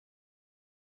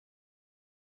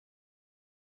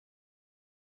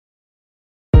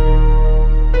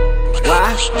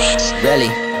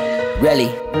Relly,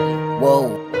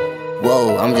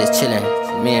 whoa, I'm just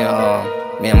chillin'.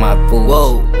 Me and my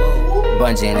fool,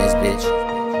 Bungie in this bitch.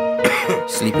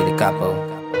 Sleepy the capo.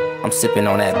 I'm sippin'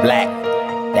 on that black,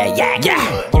 that yak.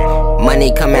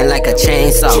 Money coming like a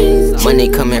chainsaw. Money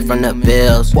coming from the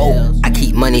bills. I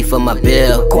keep money for my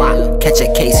bill. Catch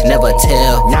a case, never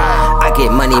tell. I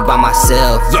get money by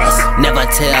myself. Never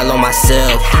tell on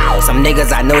myself. Some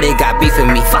niggas I know they got beef with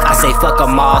me. I say fuck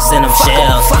 'em all, send 'em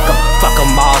shells. Fuck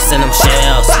 'em all, send 'em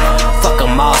shells. Fuck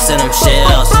 'em all, send 'em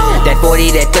shells. That 40,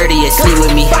 that 30 is sleep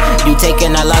with me. You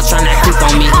taking a loss, tryna creep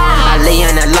on me. I lay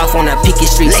in the loft on the Peaky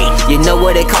Streets. You know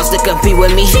what it costs to compete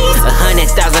with me?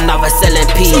 100,000 off of selling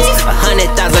peas.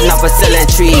 100,000 off of selling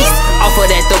trees. Off of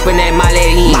that dope and that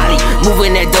Molly.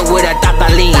 Moving that dope with a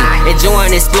Tatalin.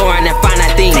 Enjoying, exploring, and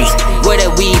finding things. With a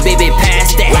weed, baby,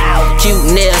 past that. Cute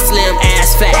nail, slim,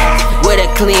 ass fat. With a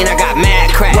clean, I got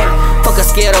mad crack. Fuck a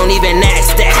scale, don't even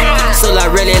ask that. So I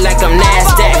really like I'm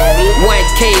NASDAQ.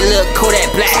 1K, look, Kodak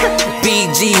black.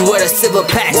 BG with a silver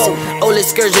pack. Old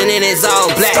excursion and it's all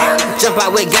black. Jump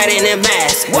out with got in a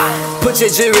mask. Put your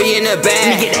jewelry in the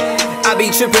bag. I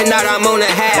be trippin' out, I'm on a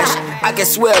hash. I can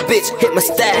swear a bitch hit my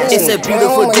stash. It's a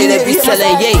beautiful day to be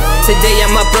selling yay. Today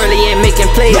I'm up early and making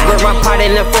plays. With my pot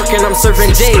in the fork and I'm serving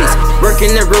J's.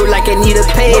 Working the road like I need a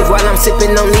pave. While I'm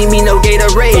sipping, don't need me no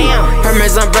Gatorade.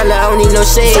 Hermes umbrella, don't need no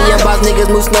shade. Young boss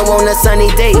niggas move snow on a sunny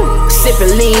day.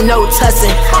 Sipping lean, no tussin'.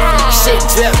 Shit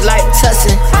drip like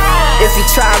tussin'. If you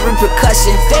try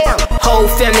repercussion, whole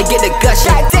family get the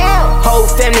gushing. Whole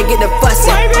family get the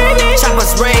bussin'.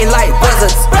 Choppers rain like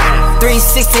buzzards.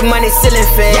 360 money ceiling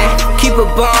fan. Keep a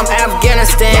bomb,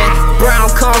 Afghanistan.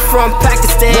 Brown come from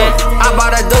Pakistan. I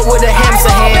bought a dope with a hamster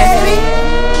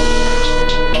hand.